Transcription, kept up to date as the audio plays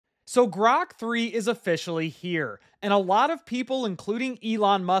So Grok 3 is officially here, and a lot of people, including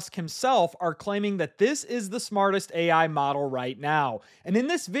Elon Musk himself, are claiming that this is the smartest AI model right now. And in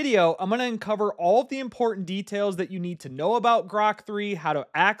this video, I'm going to uncover all of the important details that you need to know about Grok 3, how to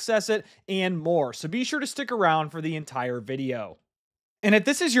access it, and more. So be sure to stick around for the entire video. And if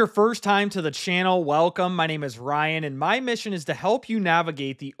this is your first time to the channel, welcome. My name is Ryan, and my mission is to help you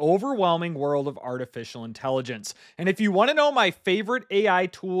navigate the overwhelming world of artificial intelligence. And if you want to know my favorite AI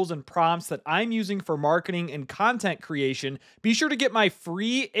tools and prompts that I'm using for marketing and content creation, be sure to get my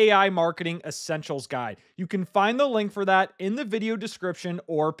free AI Marketing Essentials Guide. You can find the link for that in the video description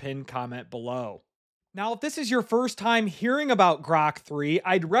or pinned comment below. Now, if this is your first time hearing about Grok 3,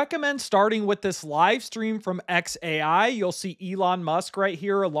 I'd recommend starting with this live stream from xAI. You'll see Elon Musk right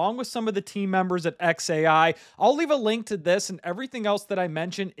here, along with some of the team members at xAI. I'll leave a link to this and everything else that I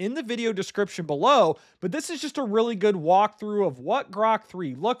mentioned in the video description below, but this is just a really good walkthrough of what Grok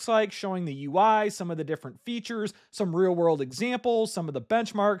 3 looks like, showing the UI, some of the different features, some real-world examples, some of the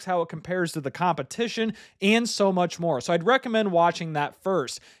benchmarks, how it compares to the competition, and so much more. So I'd recommend watching that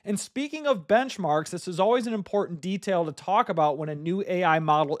first. And speaking of benchmarks, this is always an important detail to talk about when a new AI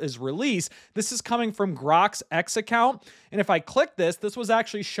model is released. This is coming from Grok's X account. And if I click this, this was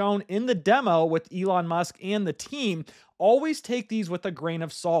actually shown in the demo with Elon Musk and the team. Always take these with a grain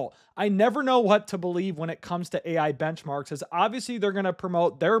of salt. I never know what to believe when it comes to AI benchmarks, as obviously they're going to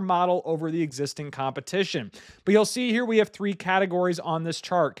promote their model over the existing competition. But you'll see here we have three categories on this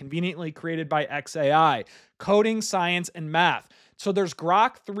chart, conveniently created by xAI: coding, science, and math. So there's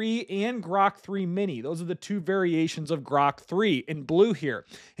Grok 3 and Grok 3 Mini. Those are the two variations of Grok 3 in blue here.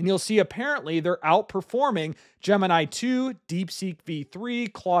 And you'll see apparently they're outperforming Gemini 2, DeepSeek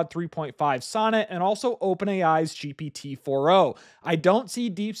V3, Claude 3.5 Sonnet, and also OpenAI's GPT-4o. I don't see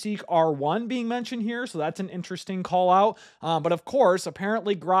DeepSeek R1 being mentioned here, so that's an interesting call out. But of course,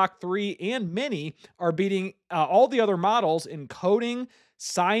 apparently Grok 3 and Mini are beating all the other models in coding,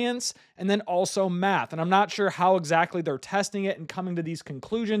 science, and then also math. And I'm not sure how exactly they're testing it and coming to these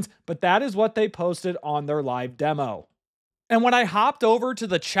conclusions, but that is what they posted on their live demo. And when I hopped over to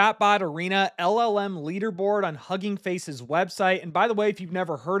the chatbot arena LLM Leaderboard on Hugging Face's website, and by the way, if you've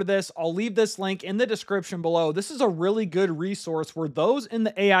never heard of this, I'll leave this link in the description below. This is a really good resource where those in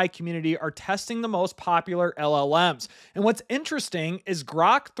the AI community are testing the most popular LLMs. And what's interesting is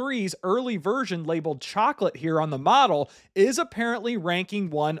Grok 3's early version labeled chocolate here on the model is apparently ranking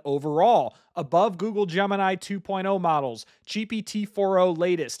 1 overall, above Google Gemini 2.0 models, GPT-4o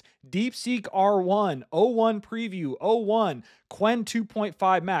latest, DeepSeek R1, O1 Preview, O1, Qwen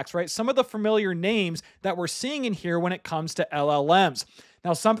 2.5 Max, right? Some of the familiar names that we're seeing in here when it comes to LLMs.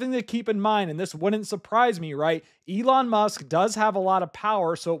 Now, something to keep in mind, and this wouldn't surprise me, right? Elon Musk does have a lot of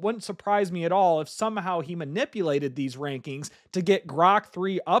power, so it wouldn't surprise me at all if somehow he manipulated these rankings to get Grok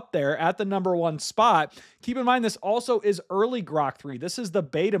 3 up there at the #1 spot. Keep in mind, this also is early Grok 3. This is the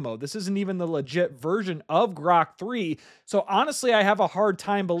beta mode. This isn't even the legit version of Grok 3. So honestly, I have a hard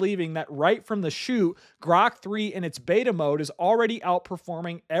time believing that right from the chute, Grok 3 in its beta mode is already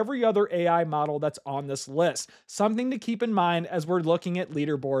outperforming every other AI model that's on this list. Something to keep in mind as we're looking at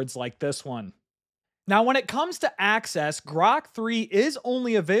leaderboards like this one. Now, when it comes to access, Grok 3 is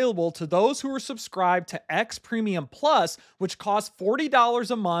only available to those who are subscribed to X Premium Plus, which costs $40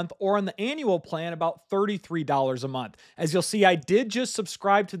 a month, or on the annual plan, about $33 a month. As you'll see, I did just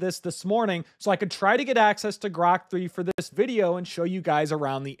subscribe to this morning, so I could try to get access to Grok 3 for this video and show you guys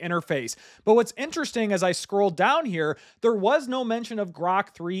around the interface. But what's interesting, as I scroll down here, there was no mention of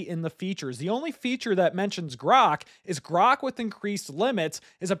Grok 3 in the features. The only feature that mentions Grok is Grok with increased limits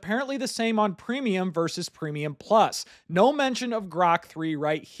is apparently the same on Premium versus Premium Plus. No mention of Grok 3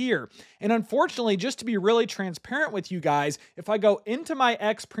 right here. And unfortunately, just to be really transparent with you guys, if I go into my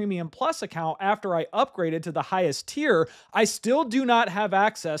X Premium Plus account after I upgraded to the highest tier, I still do not have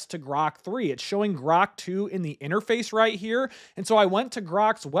access to Grok 3. It's showing Grok 2 in the interface right here. And so I went to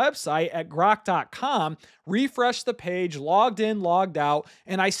Grok's website at grok.com, refreshed the page, logged in, logged out,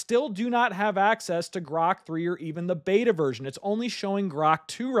 and I still do not have access to Grok 3 or even the beta version. It's only showing Grok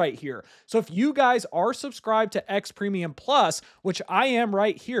 2 right here. So if you guys are subscribed to X Premium Plus, which I am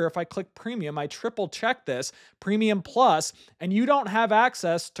right here, if I click Premium, I triple check this, Premium Plus, and you don't have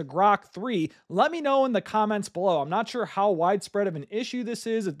access to Grok 3, let me know in the comments below. I'm not sure how widespread of an issue this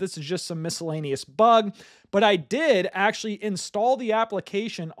is, if this is just some miscellaneous bug, but I did actually install the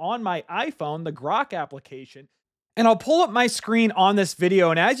application on my iPhone, the Grok application. And I'll pull up my screen on this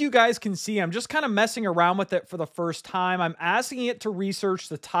video, and as you guys can see, I'm just kind of messing around with it for the first time. I'm asking it to research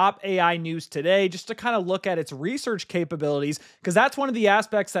the top AI news today just to kind of look at its research capabilities, because that's one of the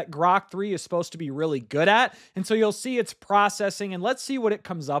aspects that Grok 3 is supposed to be really good at. And so you'll see its processing, and let's see what it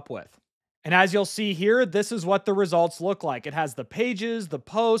comes up with. And as you'll see here, this is what the results look like. It has the pages, the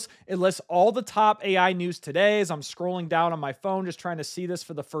posts, it lists all the top AI news today. As I'm scrolling down on my phone, just trying to see this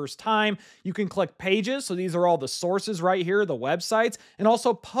for the first time, you can click pages. So these are all the sources right here, the websites, and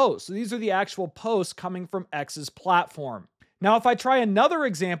also posts. So these are the actual posts coming from X's platform. Now, if I try another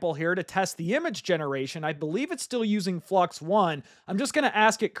example here to test the image generation, I believe it's still using Flux 1. I'm just going to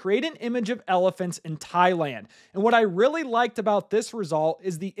ask it, create an image of elephants in Thailand. And what I really liked about this result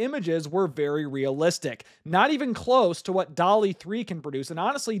is the images were very realistic, not even close to what DALL-E 3 can produce. And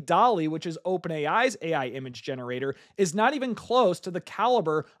honestly, DALL-E, which is OpenAI's AI image generator, is not even close to the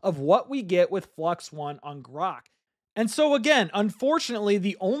caliber of what we get with Flux 1 on Grok. And so again, unfortunately,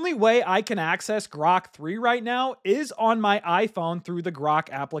 the only way I can access Grok 3 right now is on my iPhone through the Grok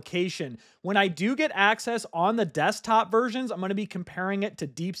application. When I do get access on the desktop versions, I'm going to be comparing it to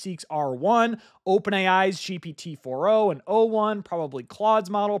DeepSeek's R1, OpenAI's GPT-4o and O1, probably Claude's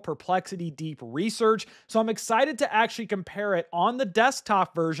model, Perplexity Deep Research. So I'm excited to actually compare it on the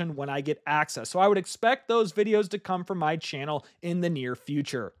desktop version when I get access. So I would expect those videos to come from my channel in the near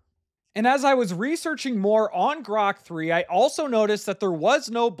future. And as I was researching more on Grok 3, I also noticed that there was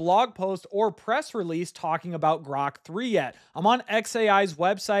no blog post or press release talking about Grok 3 yet. I'm on XAI's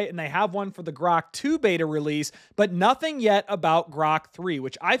website and they have one for the Grok 2 beta release, but nothing yet about Grok 3,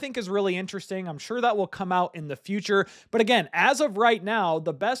 which I think is really interesting. I'm sure that will come out in the future. But again, as of right now,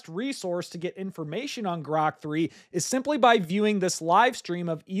 the best resource to get information on Grok 3 is simply by viewing this live stream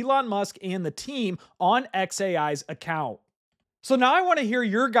of Elon Musk and the team on XAI's account. So now I want to hear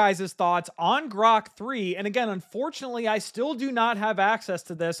your guys' thoughts on Grok 3. And again, unfortunately, I still do not have access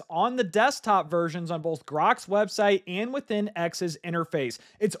to this on the desktop versions on both Grok's website and within X's interface.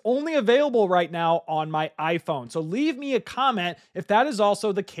 It's only available right now on my iPhone. So leave me a comment if that is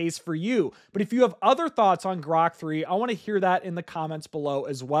also the case for you. But if you have other thoughts on Grok 3, I want to hear that in the comments below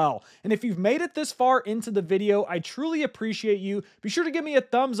as well. And if you've made it this far into the video, I truly appreciate you. Be sure to give me a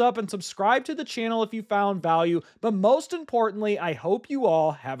thumbs up and subscribe to the channel if you found value. But most importantly, I hope you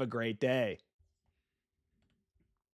all have a great day.